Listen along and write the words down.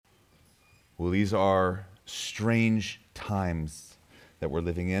Well, these are strange times that we're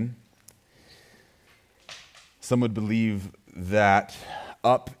living in. Some would believe that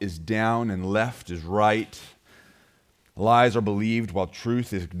up is down and left is right. Lies are believed while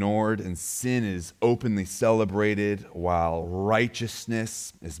truth is ignored, and sin is openly celebrated while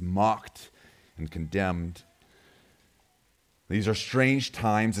righteousness is mocked and condemned. These are strange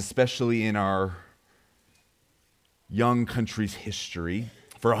times, especially in our young country's history.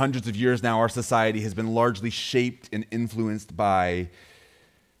 For hundreds of years now, our society has been largely shaped and influenced by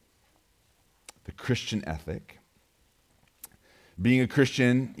the Christian ethic. Being a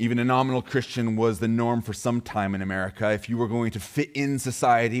Christian, even a nominal Christian, was the norm for some time in America. If you were going to fit in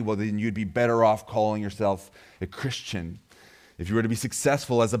society, well, then you'd be better off calling yourself a Christian. If you were to be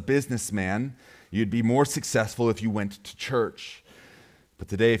successful as a businessman, you'd be more successful if you went to church. But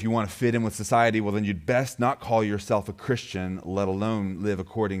today, if you want to fit in with society, well, then you'd best not call yourself a Christian, let alone live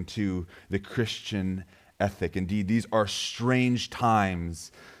according to the Christian ethic. Indeed, these are strange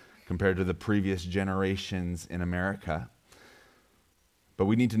times compared to the previous generations in America. But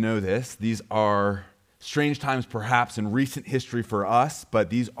we need to know this. These are strange times perhaps in recent history for us, but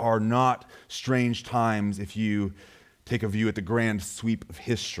these are not strange times if you take a view at the grand sweep of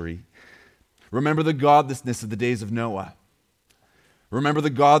history. Remember the godlessness of the days of Noah. Remember the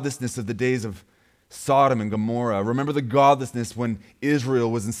godlessness of the days of Sodom and Gomorrah. Remember the godlessness when Israel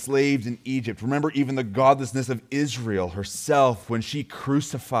was enslaved in Egypt. Remember even the godlessness of Israel herself when she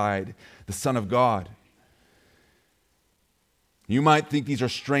crucified the Son of God. You might think these are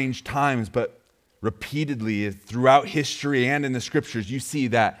strange times, but repeatedly throughout history and in the scriptures, you see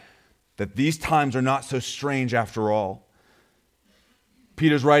that these times are not so strange after all.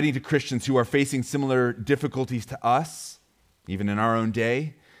 Peter's writing to Christians who are facing similar difficulties to us, even in our own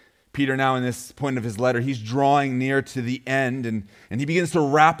day. Peter now in this point of his letter, he's drawing near to the end, and he begins to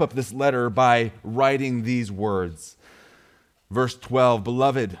wrap up this letter by writing these words. Verse 12,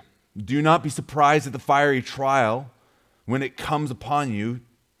 "Beloved, do not be surprised at the fiery trial when it comes upon you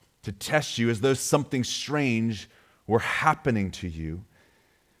to test you as though something strange were happening to you.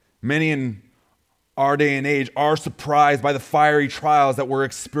 Many in our day and age are surprised by the fiery trials that we're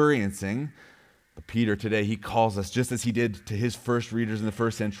experiencing. But Peter today, he calls us, just as he did to his first readers in the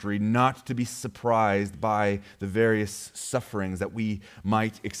first century, not to be surprised by the various sufferings that we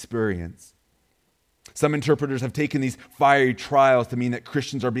might experience. Some interpreters have taken these fiery trials to mean that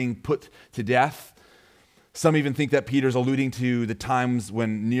Christians are being put to death. Some even think that Peter's alluding to the times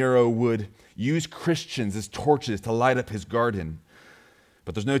when Nero would use Christians as torches to light up his garden.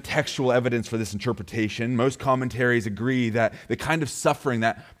 But there's no textual evidence for this interpretation. Most commentaries agree that the kind of suffering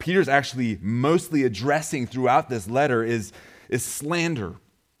that Peter's actually mostly addressing throughout this letter is slander,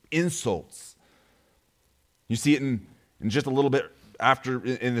 insults. You see it in just a little bit after,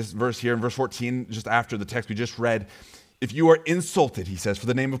 in this verse here, in verse 14, just after the text we just read. If you are insulted, he says, for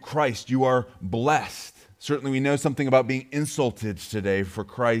the name of Christ, you are blessed. Certainly we know something about being insulted today for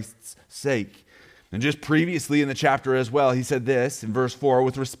Christ's sake. And just previously in the chapter as well, he said this in verse 4,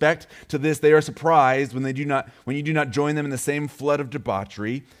 with respect to this, they are surprised when you do not join them in the same flood of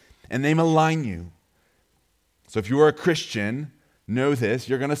debauchery, and they malign you. So if you are a Christian, know this,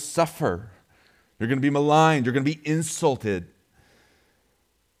 you're going to suffer. You're going to be maligned. You're going to be insulted.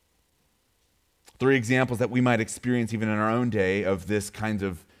 3 examples that we might experience even in our own day of this kind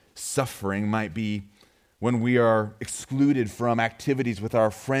of suffering might be when we are excluded from activities with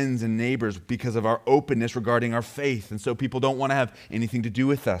our friends and neighbors because of our openness regarding our faith. And so people don't want to have anything to do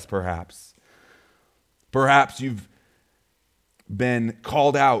with us, perhaps. Perhaps you've been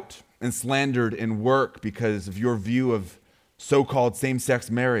called out and slandered in work because of your view of so-called same-sex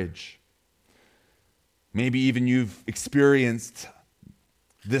marriage. Maybe even you've experienced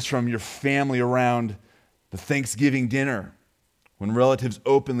this from your family around the Thanksgiving dinner when relatives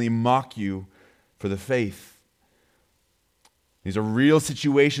openly mock you for the faith. These are real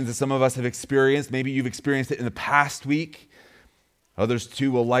situations that some of us have experienced. Maybe you've experienced it in the past week. Others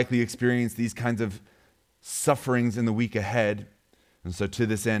too will likely experience these kinds of sufferings in the week ahead. And so to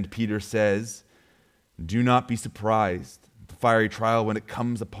this end, Peter says, do not be surprised at the fiery trial when it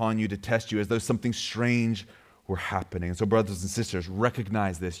comes upon you to test you as though something strange were happening. And so brothers and sisters,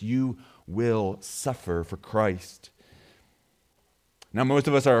 recognize this. You will suffer for Christ. Now, most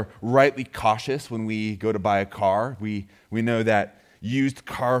of us are rightly cautious when we go to buy a car. We know that used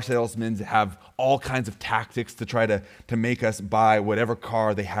car salesmen have all kinds of tactics to try to make us buy whatever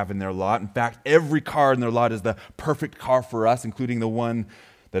car they have in their lot. In fact, every car in their lot is the perfect car for us, including the one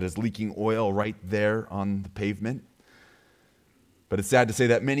that is leaking oil right there on the pavement. But it's sad to say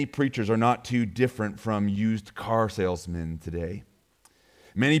that many preachers are not too different from used car salesmen today.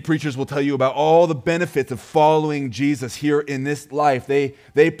 Many preachers will tell you about all the benefits of following Jesus here in this life.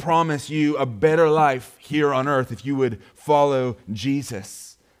 They promise you a better life here on earth if you would follow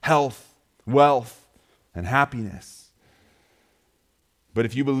Jesus. Health, wealth, and happiness. But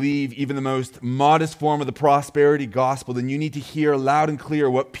if you believe even the most modest form of the prosperity gospel, then you need to hear loud and clear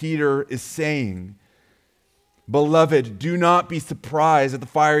what Peter is saying. Beloved, do not be surprised at the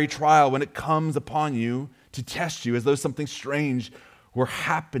fiery trial when it comes upon you to test you as though something strange were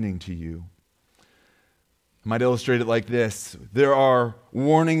happening to you. I might illustrate it like this. There are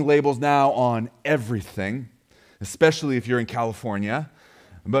warning labels now on everything, especially if you're in California.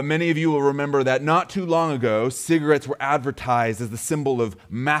 But many of you will remember that not too long ago, cigarettes were advertised as the symbol of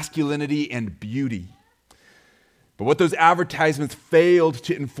masculinity and beauty. But what those advertisements failed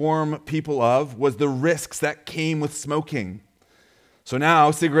to inform people of was the risks that came with smoking. So now,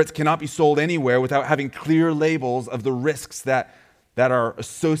 cigarettes cannot be sold anywhere without having clear labels of the risks that are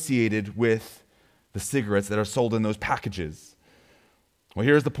associated with the cigarettes that are sold in those packages. Well,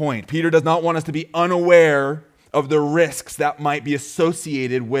 here's the point. Peter does not want us to be unaware of the risks that might be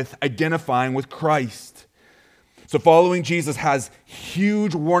associated with identifying with Christ. So following Jesus has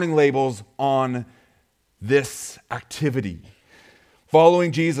huge warning labels on this activity.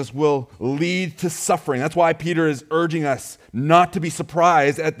 Following Jesus will lead to suffering. That's why Peter is urging us not to be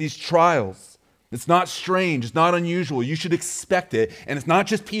surprised at these trials. It's not strange. It's not unusual. You should expect it. And it's not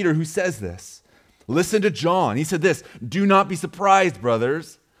just Peter who says this. Listen to John. He said this, "Do not be surprised,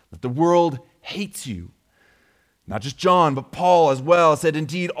 brothers, that the world hates you." Not just John, but Paul as well said,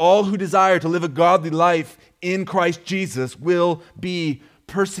 "Indeed, all who desire to live a godly life in Christ Jesus will be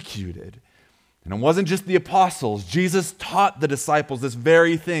persecuted." And it wasn't just the apostles. Jesus taught the disciples this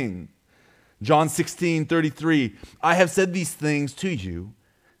very thing. John 16:33, "I have said these things to you,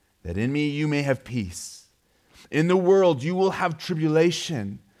 that in me you may have peace. In the world you will have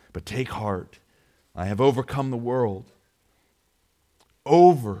tribulation, but take heart. I have overcome the world."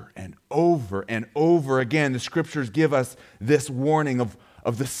 Over and over and over again, the scriptures give us this warning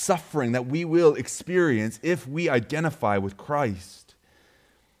of the suffering that we will experience if we identify with Christ.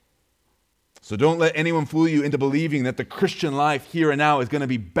 So don't let anyone fool you into believing that the Christian life here and now is going to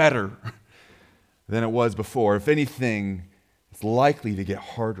be better than it was before. If anything, it's likely to get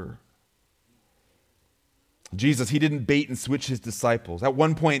harder. Jesus, he didn't bait and switch his disciples. At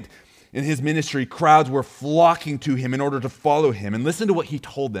one point in his ministry, crowds were flocking to him in order to follow him. And listen to what he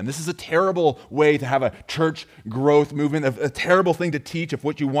told them. This is a terrible way to have a church growth movement, a terrible thing to teach if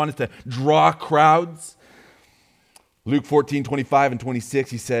what you want is to draw crowds. Luke 14:25 and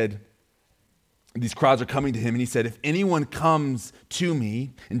 26, he said, these crowds are coming to him, and he said, "If anyone comes to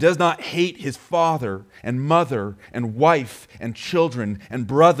me and does not hate his father and mother and wife and children and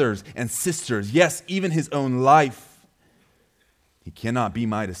brothers and sisters, yes, even his own life, he cannot be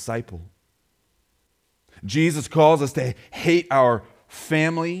my disciple." Jesus calls us to hate our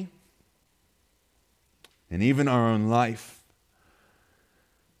family and even our own life,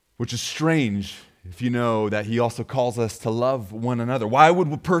 which is strange if you know that he also calls us to love one another. Why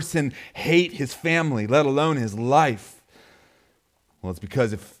would a person hate his family, let alone his life? Well, it's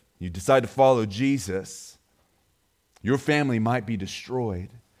because if you decide to follow Jesus, your family might be destroyed.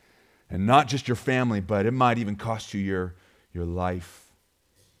 And not just your family, but it might even cost you your life.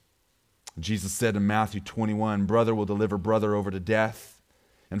 Jesus said in Matthew 21, "Brother will deliver brother over to death,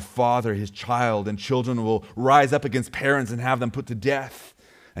 and father his child, and children will rise up against parents and have them put to death.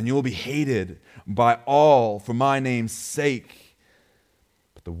 And you will be hated by all for my name's sake.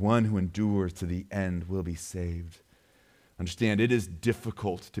 But the one who endures to the end will be saved." Understand, it is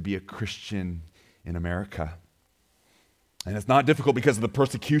difficult to be a Christian in America. And it's not difficult because of the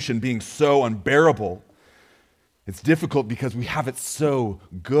persecution being so unbearable. It's difficult because we have it so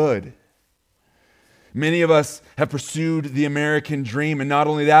good. Many of us have pursued the American dream, and not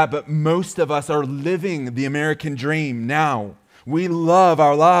only that, but most of us are living the American dream now. We love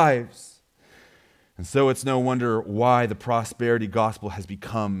our lives. And so it's no wonder why the prosperity gospel has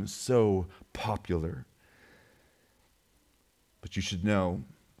become so popular. But you should know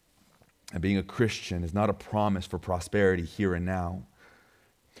that being a Christian is not a promise for prosperity here and now.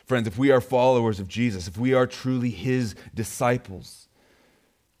 Friends, if we are followers of Jesus, if we are truly his disciples,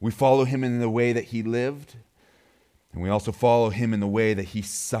 we follow him in the way that he lived, and we also follow him in the way that he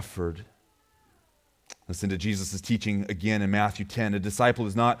suffered. Listen to Jesus' teaching again in Matthew 10. A disciple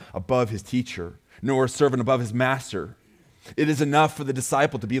is not above his teacher, nor a servant above his master. It is enough for the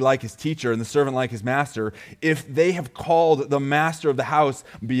disciple to be like his teacher and the servant like his master. If they have called the master of the house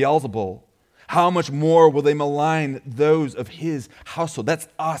Beelzebul, how much more will they malign those of his household? That's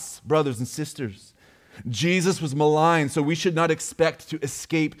us, brothers and sisters. Jesus was maligned, so we should not expect to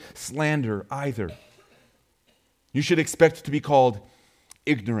escape slander either. You should expect to be called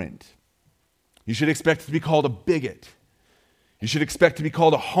ignorant. You should expect to be called a bigot. You should expect to be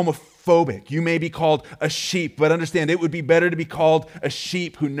called a homophobic. You may be called a sheep, but understand it would be better to be called a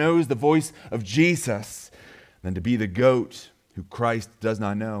sheep who knows the voice of Jesus than to be the goat who Christ does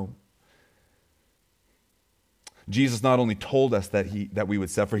not know. Jesus not only told us that we would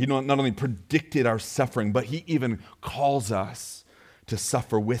suffer, he not only predicted our suffering, but he even calls us to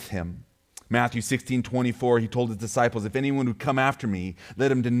suffer with him. Matthew 16:24, he told his disciples, if anyone would come after me,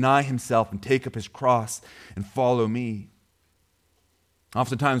 let him deny himself and take up his cross and follow me.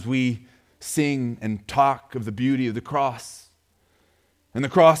 Oftentimes we sing and talk of the beauty of the cross. And the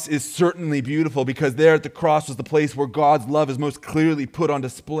cross is certainly beautiful because there at the cross was the place where God's love is most clearly put on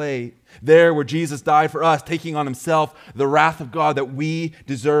display. There where Jesus died for us, taking on himself the wrath of God that we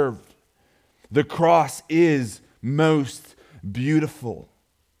deserve. The cross is most beautiful.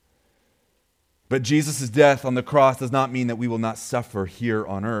 But Jesus' death on the cross does not mean that we will not suffer here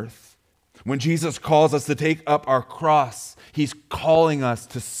on earth. When Jesus calls us to take up our cross, he's calling us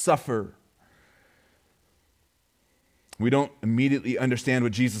to suffer. We don't immediately understand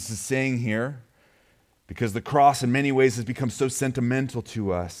what Jesus is saying here because the cross in many ways has become so sentimental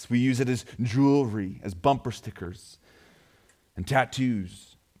to us. We use it as jewelry, as bumper stickers, and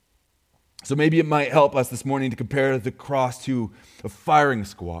tattoos. So maybe it might help us this morning to compare the cross to a firing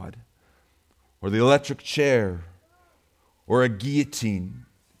squad, or the electric chair, or a guillotine.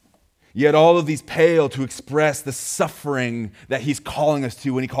 Yet all of these pale to express the suffering that he's calling us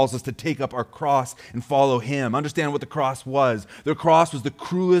to when he calls us to take up our cross and follow him. Understand what the cross was. The cross was the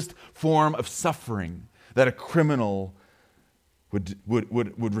cruelest form of suffering that a criminal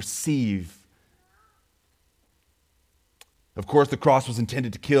would receive. Of course, the cross was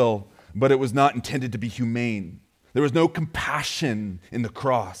intended to kill, but it was not intended to be humane. There was no compassion in the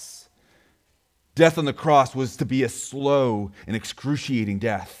cross. Death on the cross was to be a slow and excruciating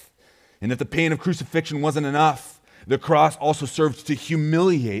death. And if the pain of crucifixion wasn't enough, the cross also served to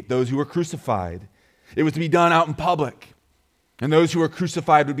humiliate those who were crucified. It was to be done out in public. And those who were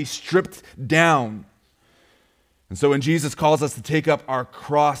crucified would be stripped down. And so when Jesus calls us to take up our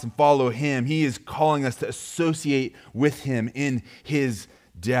cross and follow him, he is calling us to associate with him in his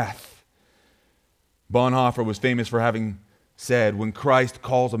death. Bonhoeffer was famous for having said, when Christ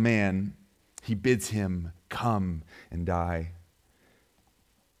calls a man, he bids him come and die.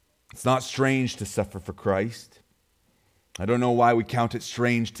 It's not strange to suffer for Christ. I don't know why we count it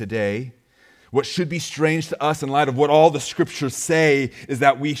strange today. What should be strange to us in light of what all the scriptures say is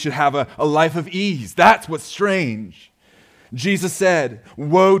that we should have a life of ease. That's what's strange. Jesus said,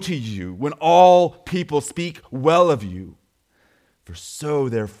 woe to you when all people speak well of you, for so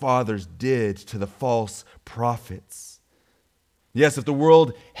their fathers did to the false prophets. Yes, if the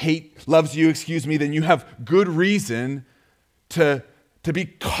world loves you, then you have good reason to be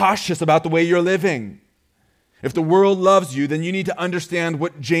cautious about the way you're living. If the world loves you, then you need to understand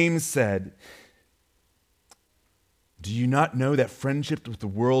what James said. Do you not know that friendship with the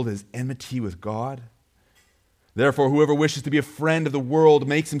world is enmity with God? Therefore, whoever wishes to be a friend of the world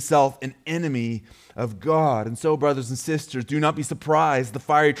makes himself an enemy of God. And so, brothers and sisters, do not be surprised at the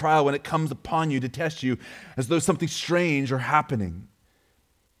fiery trial when it comes upon you to test you as though something strange are happening.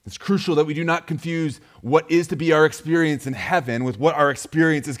 It's crucial that we do not confuse what is to be our experience in heaven with what our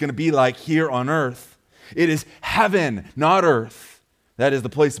experience is going to be like here on earth. It is heaven, not earth. That is the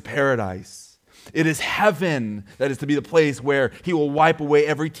place of paradise. It is heaven that is to be the place where he will wipe away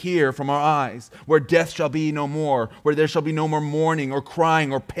every tear from our eyes, where death shall be no more, where there shall be no more mourning or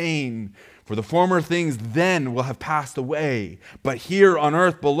crying or pain. For the former things then will have passed away. But here on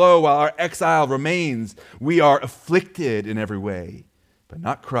earth below, while our exile remains, we are afflicted in every way, but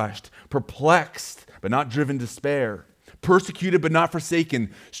not crushed, perplexed, but not driven to despair, persecuted, but not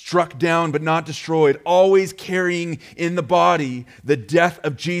forsaken, struck down, but not destroyed, always carrying in the body the death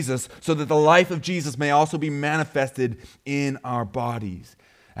of Jesus, so that the life of Jesus may also be manifested in our bodies.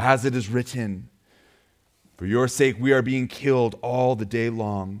 As it is written, for your sake we are being killed all the day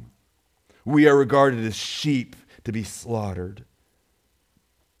long. We are regarded as sheep to be slaughtered.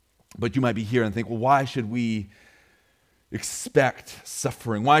 But you might be here and think, well, why should we expect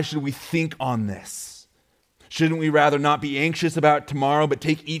suffering? Why should we think on this? Shouldn't we rather not be anxious about tomorrow, but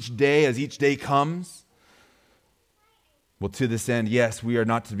take each day as each day comes? Well, to this end, yes, we are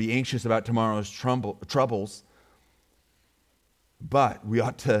not to be anxious about tomorrow's troubles, but we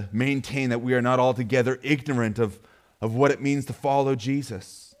ought to maintain that we are not altogether ignorant of what it means to follow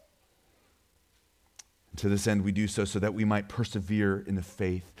Jesus. To this end, we do so that we might persevere in the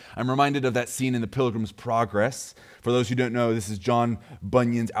faith. I'm reminded of that scene in The Pilgrim's Progress. For those who don't know, this is John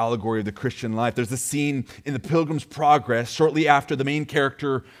Bunyan's allegory of the Christian life. There's a scene in The Pilgrim's Progress shortly after the main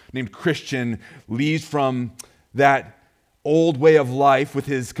character named Christian leaves from that old way of life with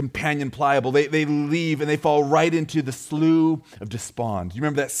his companion Pliable. They leave and they fall right into the slough of despond. Do you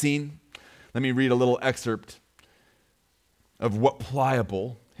remember that scene? Let me read a little excerpt of what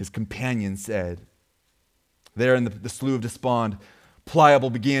Pliable, his companion, said. There in the slough of despond, Pliable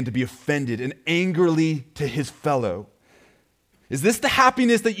began to be offended and angrily to his fellow. Is this the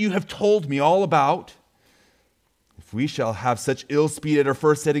happiness that you have told me all about? If we shall have such ill speed at our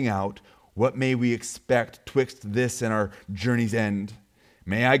first setting out, what may we expect twixt this and our journey's end?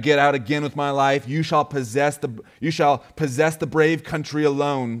 May I get out again with my life, you shall possess the brave country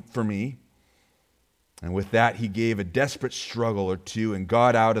alone for me. And with that, he gave a desperate struggle or two and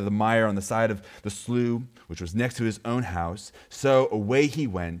got out of the mire on the side of the slough, which was next to his own house. So away he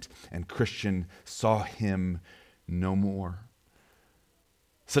went, and Christian saw him no more.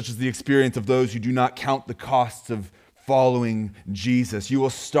 Such is the experience of those who do not count the costs of following Jesus. You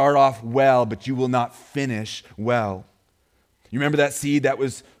will start off well, but you will not finish well. You remember that seed that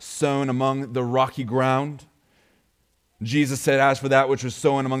was sown among the rocky ground? Jesus said, as for that which was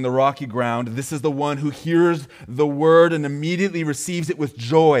sown among the rocky ground, this is the one who hears the word and immediately receives it with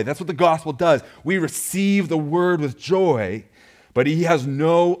joy. That's what the gospel does. We receive the word with joy, but he has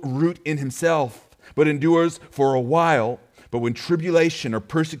no root in himself, but endures for a while. But when tribulation or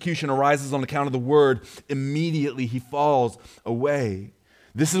persecution arises on account of the word, immediately he falls away.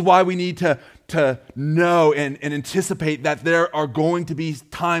 This is why we need to know and anticipate that there are going to be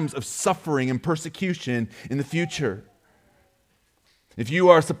times of suffering and persecution in the future. If you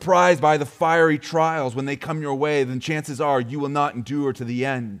are surprised by the fiery trials when they come your way, then chances are you will not endure to the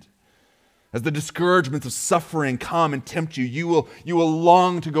end. As the discouragements of suffering come and tempt you, you will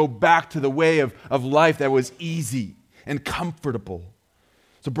long to go back to the way of life that was easy and comfortable.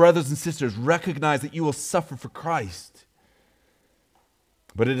 So brothers and sisters, recognize that you will suffer for Christ.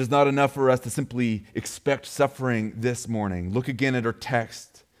 But it is not enough for us to simply expect suffering this morning. Look again at our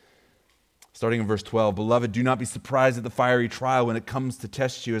text. Starting in verse 12, beloved, do not be surprised at the fiery trial when it comes to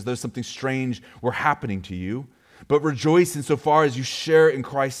test you as though something strange were happening to you, but rejoice insofar as you share in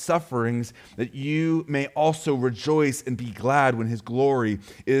Christ's sufferings, that you may also rejoice and be glad when his glory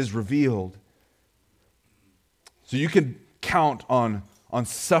is revealed. So you can count on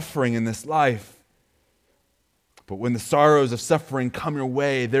suffering in this life, but when the sorrows of suffering come your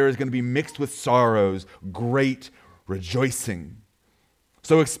way, there is going to be mixed with sorrows, great rejoicing.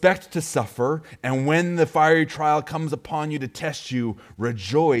 So expect to suffer, and when the fiery trial comes upon you to test you,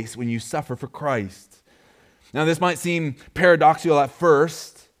 rejoice when you suffer for Christ. Now, this might seem paradoxical at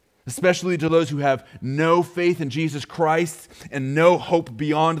first, especially to those who have no faith in Jesus Christ and no hope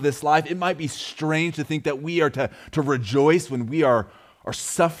beyond this life. It might be strange to think that we are to rejoice when we are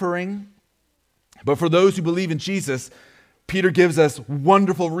suffering. But for those who believe in Jesus, Peter gives us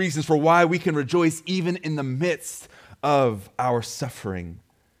wonderful reasons for why we can rejoice even in the midst of our suffering.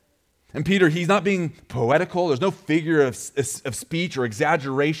 And Peter, he's not being poetical. There's no figure of speech or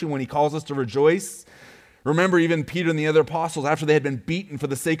exaggeration when he calls us to rejoice. Remember, even Peter and the other apostles, after they had been beaten for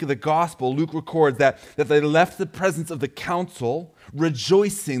the sake of the gospel, Luke records that they left the presence of the council,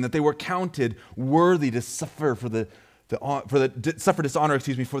 rejoicing that they were counted worthy to suffer suffer dishonor,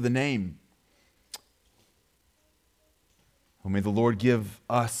 for the name. Oh, may the Lord give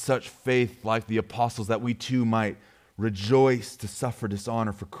us such faith like the apostles that we too might rejoice to suffer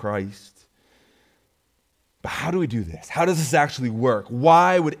dishonor for Christ. But how do we do this? How does this actually work?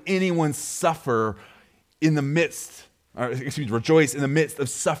 Why would anyone rejoice in the midst of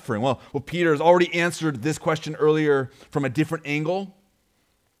suffering? Well, Peter has already answered this question earlier from a different angle.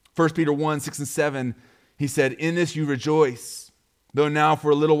 1 Peter 1, 6 and 7, he said, in this you rejoice, though now for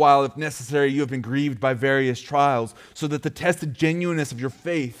a little while, if necessary, you have been grieved by various trials, so that the tested genuineness of your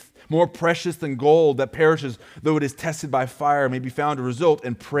faith, more precious than gold that perishes, though it is tested by fire, may be found to result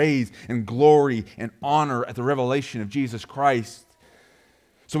in praise and glory and honor at the revelation of Jesus Christ.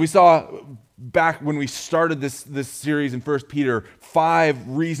 So we saw back when we started this series in 1 Peter, 5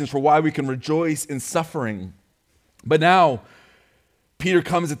 reasons for why we can rejoice in suffering. But now, Peter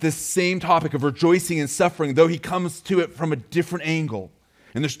comes at this same topic of rejoicing in suffering, though he comes to it from a different angle.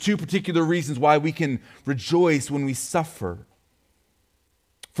 And there's 2 particular reasons why we can rejoice when we suffer.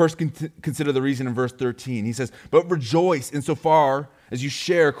 First, consider the reason in verse 13. He says, but rejoice insofar as you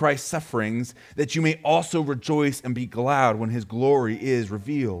share Christ's sufferings, that you may also rejoice and be glad when his glory is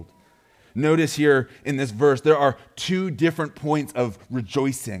revealed. Notice here in this verse, there are 2 different points of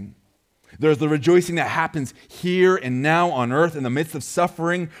rejoicing. There's the rejoicing that happens here and now on earth in the midst of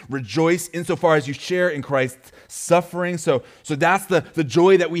suffering. Rejoice insofar as you share in Christ's suffering. So that's the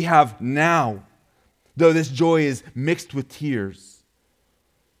joy that we have now, though this joy is mixed with tears.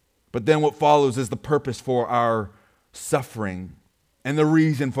 But then what follows is the purpose for our suffering and the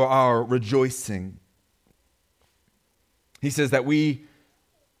reason for our rejoicing. He says that we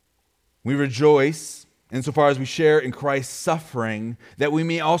rejoice insofar as we share in Christ's suffering, that we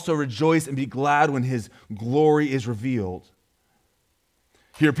may also rejoice and be glad when his glory is revealed.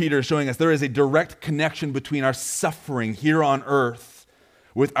 Here Peter is showing us there is a direct connection between our suffering here on earth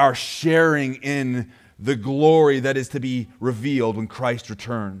with our sharing in the glory that is to be revealed when Christ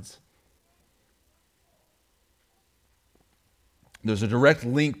returns. There's a direct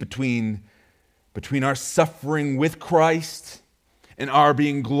link between our suffering with Christ and our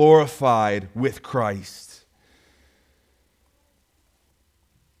being glorified with Christ.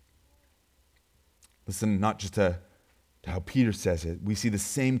 Listen, not just to how Peter says it. We see the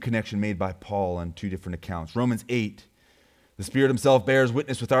same connection made by Paul on two different accounts. Romans 8, the Spirit himself bears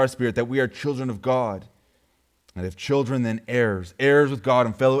witness with our spirit that we are children of God. And if children, then heirs, heirs with God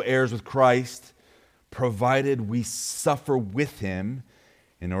and fellow heirs with Christ, provided we suffer with him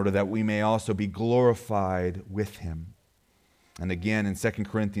in order that we may also be glorified with him. And again in 2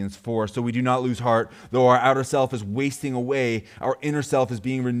 Corinthians 4, so we do not lose heart, though our outer self is wasting away, our inner self is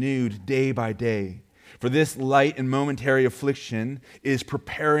being renewed day by day. For this light and momentary affliction is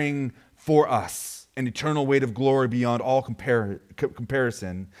preparing for us an eternal weight of glory beyond all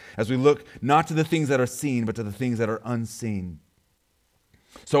comparison, as we look not to the things that are seen, but to the things that are unseen.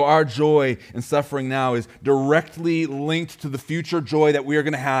 So our joy and suffering now is directly linked to the future joy that we are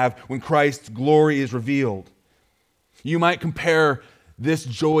going to have when Christ's glory is revealed. You might compare this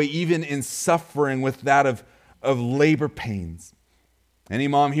joy, even in suffering, with that of labor pains. Any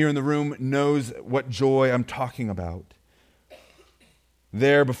mom here in the room knows what joy I'm talking about.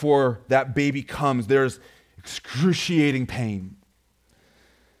 There, before that baby comes, there's excruciating pain.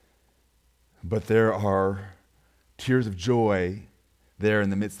 But there are tears of joy there in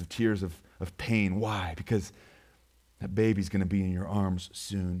the midst of tears of pain. Why? Because that baby's going to be in your arms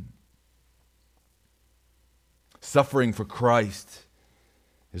soon. Suffering for Christ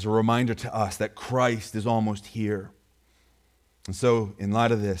is a reminder to us that Christ is almost here. And so, in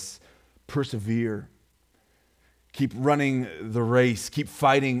light of this, persevere. Keep running the race. Keep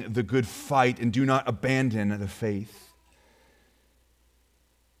fighting the good fight, and do not abandon the faith.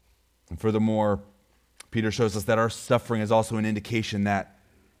 And furthermore, Peter shows us that our suffering is also an indication that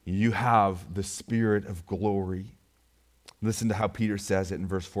you have the Spirit of glory. Listen to how Peter says it in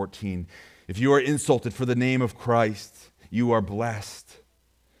verse 14. If you are insulted for the name of Christ, you are blessed,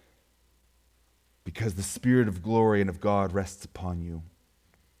 because the Spirit of glory and of God rests upon you.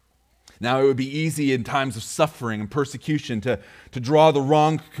 Now, it would be easy in times of suffering and persecution to draw the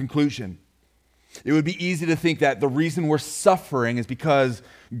wrong conclusion. It would be easy to think that the reason we're suffering is because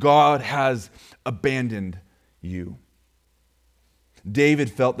God has abandoned you. David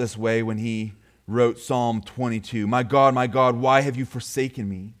felt this way when he wrote Psalm 22. My God, why have you forsaken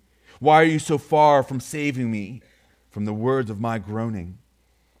me? Why are you so far from saving me from the words of my groaning?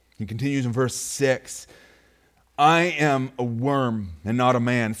 He continues in verse 6. I am a worm and not a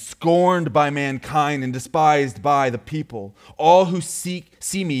man, scorned by mankind and despised by the people. All who see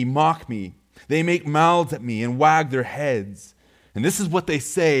me mock me. They make mouths at me and wag their heads. And this is what they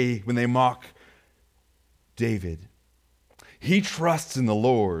say when they mock David. He trusts in the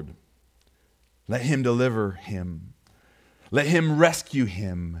Lord. Let him deliver him. Let him rescue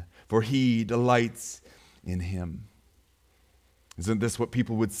him, for he delights in him. Isn't this what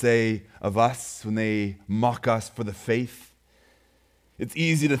people would say of us when they mock us for the faith? It's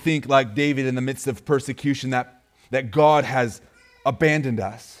easy to think like David in the midst of persecution that God has abandoned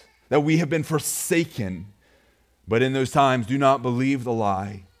us, that we have been forsaken. But in those times, do not believe the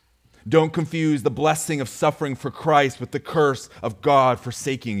lie. Don't confuse the blessing of suffering for Christ with the curse of God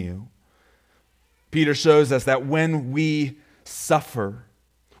forsaking you. Peter shows us that when we suffer,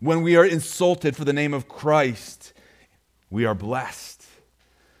 when we are insulted for the name of Christ, we are blessed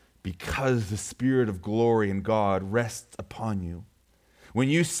because the Spirit of glory and God rests upon you. When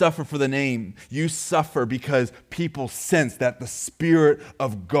you suffer for the name, you suffer because people sense that the Spirit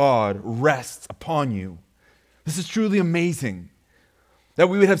of God rests upon you. This is truly amazing, that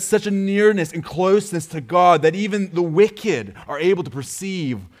we would have such a nearness and closeness to God that even the wicked are able to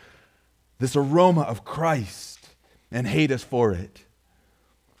perceive this aroma of Christ and hate us for it.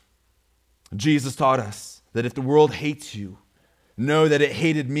 Jesus taught us that if the world hates you, know that it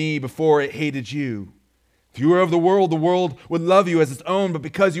hated me before it hated you. If you were of the world would love you as its own, but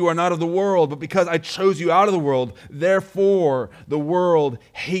because you are not of the world, but because I chose you out of the world, therefore the world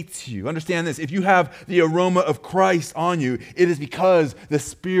hates you. Understand this. If you have the aroma of Christ on you, it is because the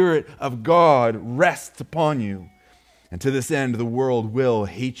Spirit of God rests upon you. And to this end, the world will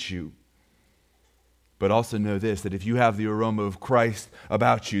hate you. But also know this, that if you have the aroma of Christ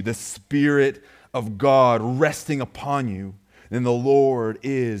about you, the Spirit of God resting upon you, then the Lord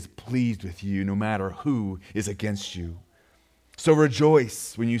is pleased with you no matter who is against you. So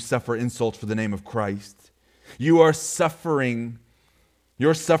rejoice when you suffer insults for the name of Christ. Your suffering,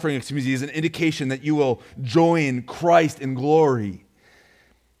 is an indication that you will join Christ in glory.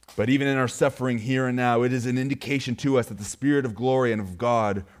 But even in our suffering here and now, it is an indication to us that the Spirit of glory and of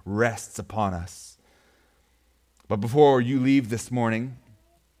God rests upon us. But before you leave this morning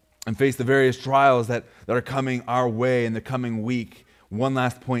and face the various trials that are coming our way in the coming week, one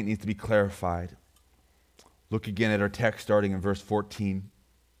last point needs to be clarified. Look again at our text starting in verse 14.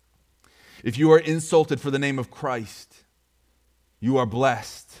 If you are insulted for the name of Christ, you are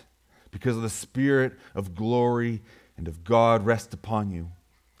blessed because of the Spirit of glory and of God rests upon you.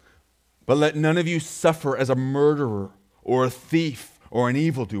 But let none of you suffer as a murderer or a thief or an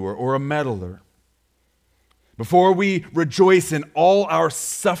evildoer or a meddler. Before we rejoice in all our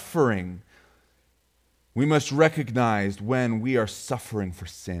suffering, we must recognize when we are suffering for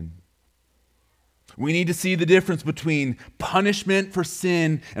sin. We need to see the difference between punishment for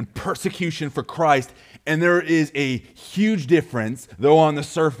sin and persecution for Christ, and there is a huge difference, though on the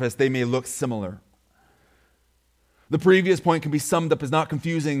surface they may look similar. The previous point can be summed up as not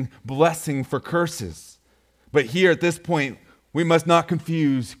confusing blessing for curses. But here at this point, we must not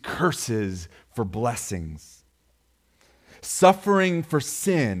confuse curses for blessings. Suffering for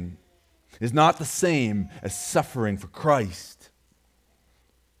sin is not the same as suffering for Christ.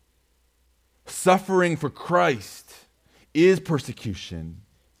 Suffering for Christ is persecution,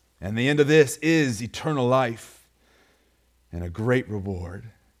 and the end of this is eternal life and a great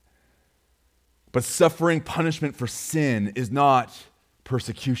reward. But suffering punishment for sin is not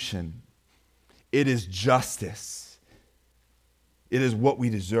persecution. It is justice. It is what we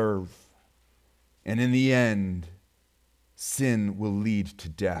deserve. And in the end, sin will lead to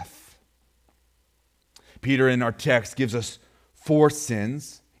death. Peter in our text gives us 4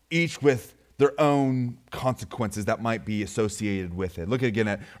 sins, each with their own consequences that might be associated with it. Look again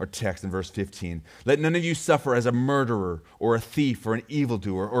at our text in verse 15. Let none of you suffer as a murderer or a thief or an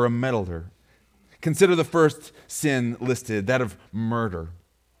evildoer or a meddler. Consider the first sin listed, that of murder.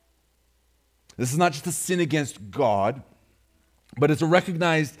 This is not just a sin against God, but it's a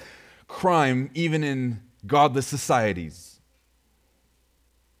recognized crime even in godless societies.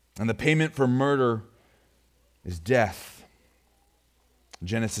 And the payment for murder is death.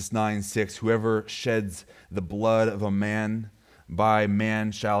 Genesis 9:6, whoever sheds the blood of a man, by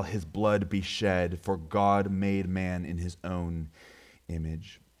man shall his blood be shed, for God made man in his own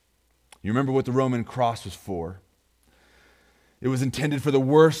image. You remember what the Roman cross was for? It was intended for the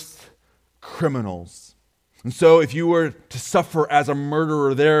worst criminals. And so if you were to suffer as a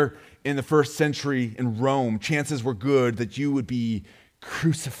murderer there in the first century in Rome, chances were good that you would be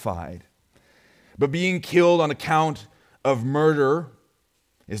crucified. But being killed on account of murder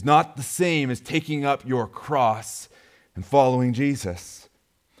is not the same as taking up your cross and following Jesus.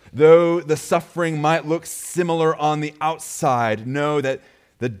 Though the suffering might look similar on the outside, know that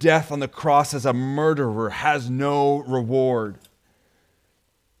the death on the cross as a murderer has no reward.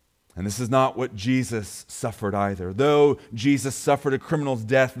 And this is not what Jesus suffered either. Though Jesus suffered a criminal's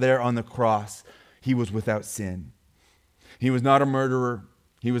death there on the cross, he was without sin. He was not a murderer.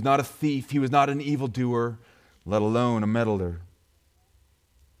 He was not a thief. He was not an evildoer, let alone a meddler.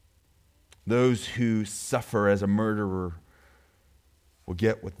 Those who suffer as a murderer will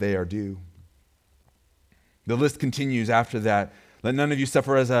get what they are due. The list continues after that. Let none of you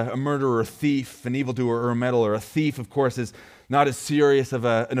suffer as a murderer, a thief, an evildoer, or a meddler. A thief, of course, is not as serious of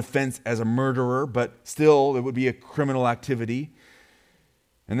an offense as a murderer, but still it would be a criminal activity.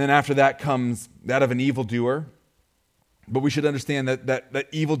 And then after that comes that of an evildoer. But we should understand that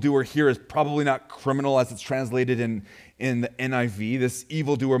evildoer here is probably not criminal as it's translated in the NIV. This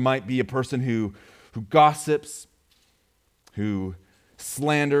evildoer might be a person who gossips, who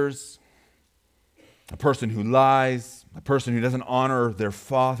slanders, a person who lies, a person who doesn't honor their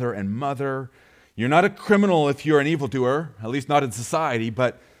father and mother. You're not a criminal if you're an evildoer, at least not in society,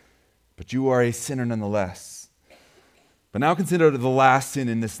 but you are a sinner nonetheless. But now consider the last sin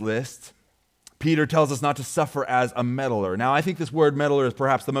in this list. Peter tells us not to suffer as a meddler. Now, I think this word meddler is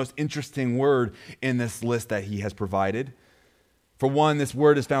perhaps the most interesting word in this list that he has provided. For one, this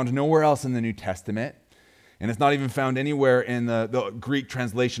word is found nowhere else in the New Testament. And it's not even found anywhere in the Greek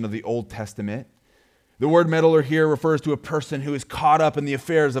translation of the Old Testament. The word meddler here refers to a person who is caught up in the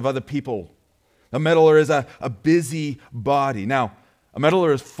affairs of other people. A meddler is a busy body. Now, a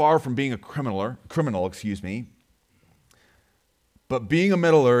meddler is far from being a criminal, but being a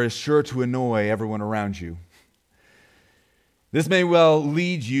meddler is sure to annoy everyone around you. This may well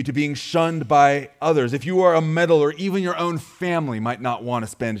lead you to being shunned by others. If you are a meddler, even your own family might not want to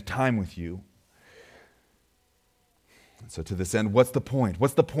spend time with you. So to this end, what's the point?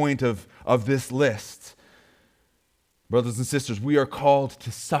 What's the point of this list? Brothers and sisters, we are called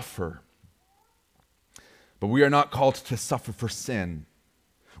to suffer. But we are not called to suffer for sin.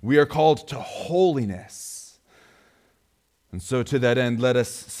 We are called to holiness. And so to that end, let us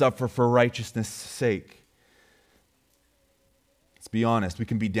suffer for righteousness' sake. Let's be honest, we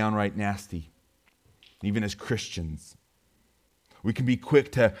can be downright nasty, even as Christians. We can be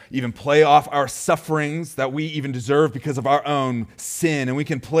quick to even play off our sufferings that we even deserve because of our own sin. And we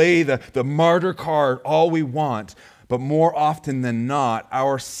can play the martyr card all we want. But more often than not,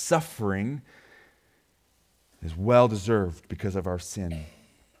 our suffering is well-deserved because of our sin.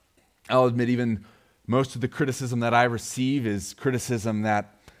 I'll admit even most of the criticism that I receive is criticism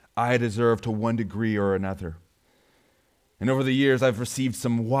that I deserve to one degree or another. And over the years, I've received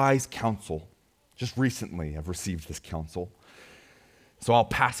some wise counsel. Just recently, I've received this counsel. So I'll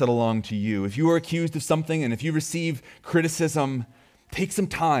pass it along to you. If you are accused of something and if you receive criticism, take some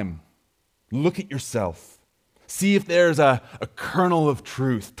time. Look at yourself. See if there's a kernel of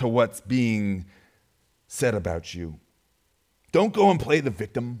truth to what's being said about you. Don't go and play the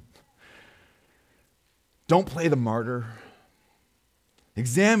victim. Don't play the martyr.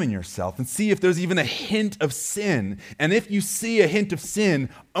 Examine yourself and see if there's even a hint of sin. And if you see a hint of sin,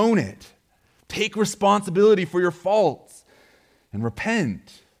 own it. Take responsibility for your faults and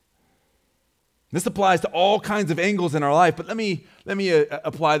repent. This applies to all kinds of angles in our life, but let me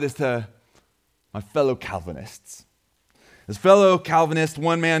apply this to my fellow Calvinists. As fellow Calvinists,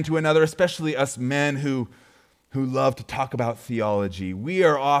 one man to another, especially us men who love to talk about theology, we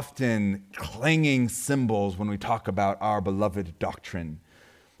are often clanging cymbals when we talk about our beloved doctrine.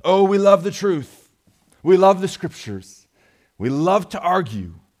 Oh, we love the truth. We love the scriptures. We love to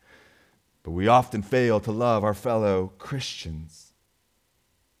argue. But we often fail to love our fellow Christians,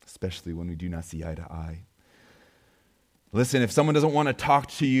 especially when we do not see eye to eye. Listen, if someone doesn't want to talk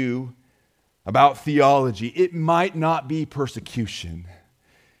to you about theology, it might not be persecution.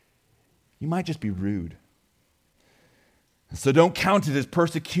 You might just be rude. So don't count it as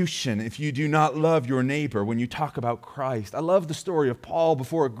persecution if you do not love your neighbor when you talk about Christ. I love the story of Paul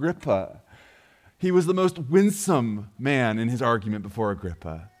before Agrippa. He was the most winsome man in his argument before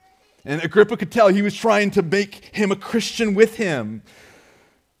Agrippa. And Agrippa could tell he was trying to make him a Christian with him.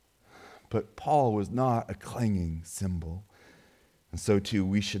 But Paul was not a clanging cymbal. And so too,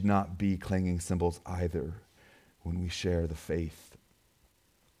 we should not be clanging cymbals either when we share the faith.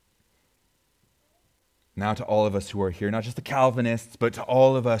 Now to all of us who are here, not just the Calvinists, but to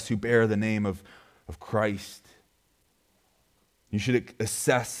all of us who bear the name of Christ. You should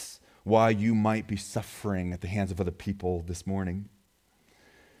assess why you might be suffering at the hands of other people this morning.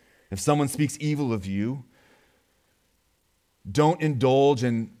 If someone speaks evil of you, don't indulge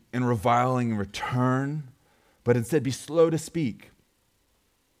in reviling in return, but instead be slow to speak,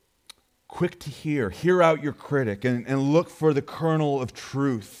 quick to hear out your critic, and look for the kernel of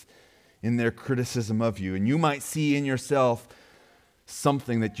truth in their criticism of you. And you might see in yourself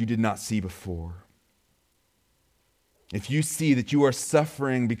something that you did not see before. If you see that you are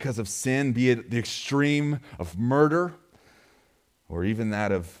suffering because of sin, be it the extreme of murder or even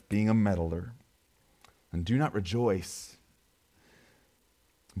that of being a meddler, then do not rejoice,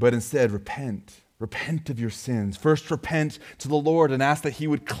 but instead repent. Repent of your sins. First, repent to the Lord and ask that He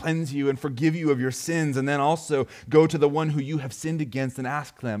would cleanse you and forgive you of your sins, and then also go to the one who you have sinned against and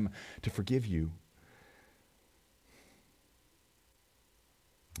ask them to forgive you.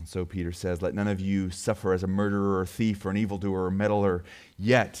 And so Peter says, let none of you suffer as a murderer or thief or an evildoer or meddler.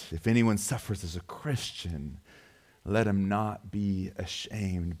 Yet, if anyone suffers as a Christian, let him not be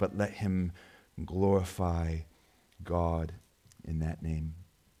ashamed, but let him glorify God in that name.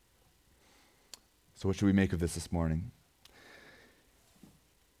 So what should we make of this morning?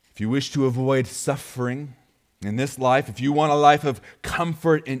 If you wish to avoid suffering in this life, if you want a life of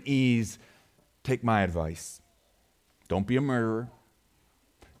comfort and ease, take my advice. Don't be a murderer.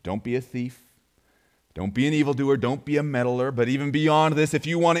 Don't be a thief. Don't be an evildoer. Don't be a meddler. But even beyond this, if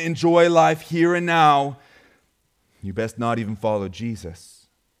you want to enjoy life here and now, you best not even follow Jesus.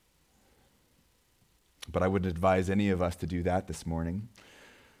 But I wouldn't advise any of us to do that this morning.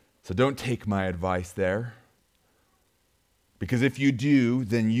 So don't take my advice there. Because if you do,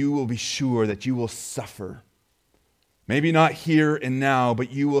 then you will be sure that you will suffer. Maybe not here and now,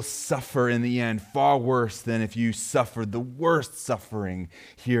 but you will suffer in the end, far worse than if you suffered the worst suffering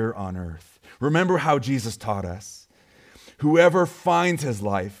here on earth. Remember how Jesus taught us. Whoever finds his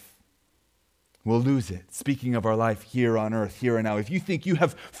life will lose it. Speaking of our life here on earth, here and now. If you think you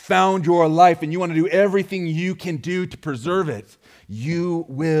have found your life and you want to do everything you can do to preserve it, you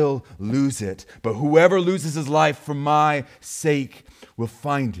will lose it. But whoever loses his life for my sake will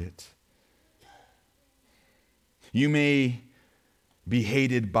find it. You may be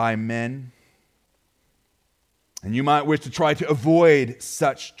hated by men, and you might wish to try to avoid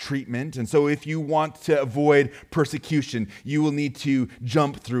such treatment. And so if you want to avoid persecution, you will need to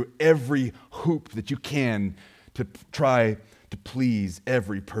jump through every hoop that you can to try to please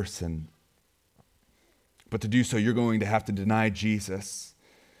every person. But to do so, you're going to have to deny Jesus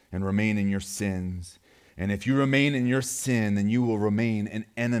and remain in your sins. And if you remain in your sin, then you will remain an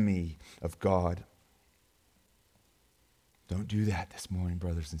enemy of God. Don't do that this morning,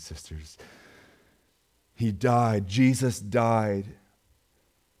 brothers and sisters. He died, Jesus died,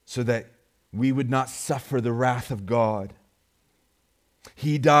 so that we would not suffer the wrath of God.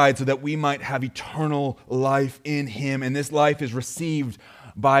 He died so that we might have eternal life in him, and this life is received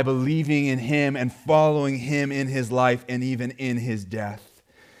by believing in him and following him in his life and even in his death.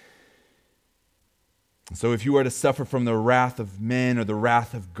 So if you are to suffer from the wrath of men or the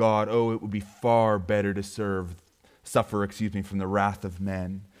wrath of God, it would be far better to suffer from the wrath of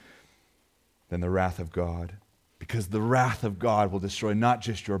men than the wrath of God. Because the wrath of God will destroy not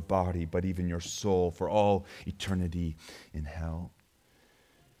just your body, but even your soul for all eternity in hell.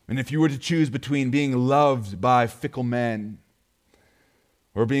 And if you were to choose between being loved by fickle men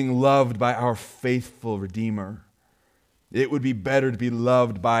or being loved by our faithful Redeemer, it would be better to be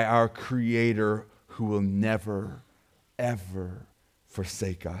loved by our Creator who will never, ever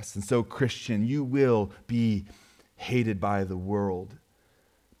forsake us. And so, Christian, you will be hated by the world,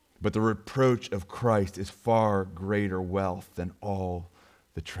 but the reproach of Christ is far greater wealth than all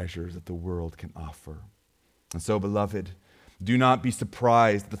the treasures that the world can offer. And so, beloved, do not be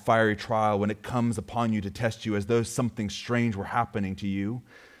surprised at the fiery trial when it comes upon you to test you as though something strange were happening to you,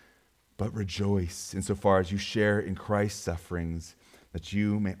 but rejoice insofar as you share in Christ's sufferings, that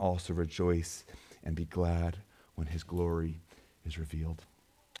you may also rejoice and be glad when his glory is revealed.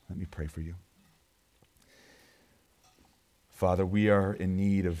 Let me pray for you. Father, we are in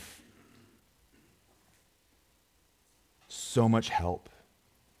need of so much help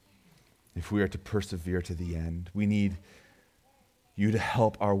if we are to persevere to the end. We need you to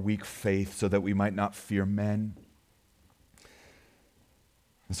help our weak faith so that we might not fear men.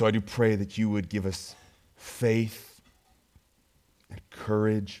 And so I do pray that you would give us faith and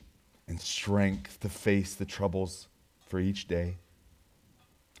courage and strength to face the troubles for each day.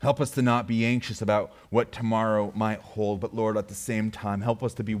 Help us to not be anxious about what tomorrow might hold, but Lord, at the same time, help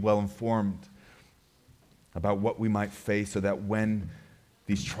us to be well informed about what we might face so that when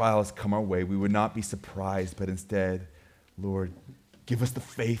these trials come our way, we would not be surprised, but instead, Lord, give us the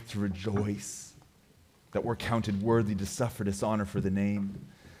faith to rejoice that we're counted worthy to suffer dishonor for the name.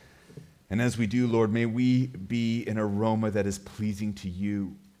 And as we do, Lord, may we be an aroma that is pleasing to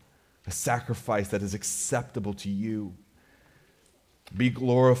you, a sacrifice that is acceptable to you. Be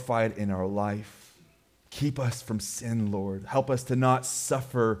glorified in our life. Keep us from sin, Lord. Help us to not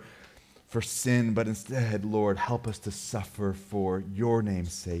suffer for sin, but instead, Lord, help us to suffer for your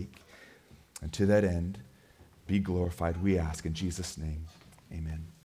name's sake. And to that end, be glorified, we ask in Jesus' name. Amen.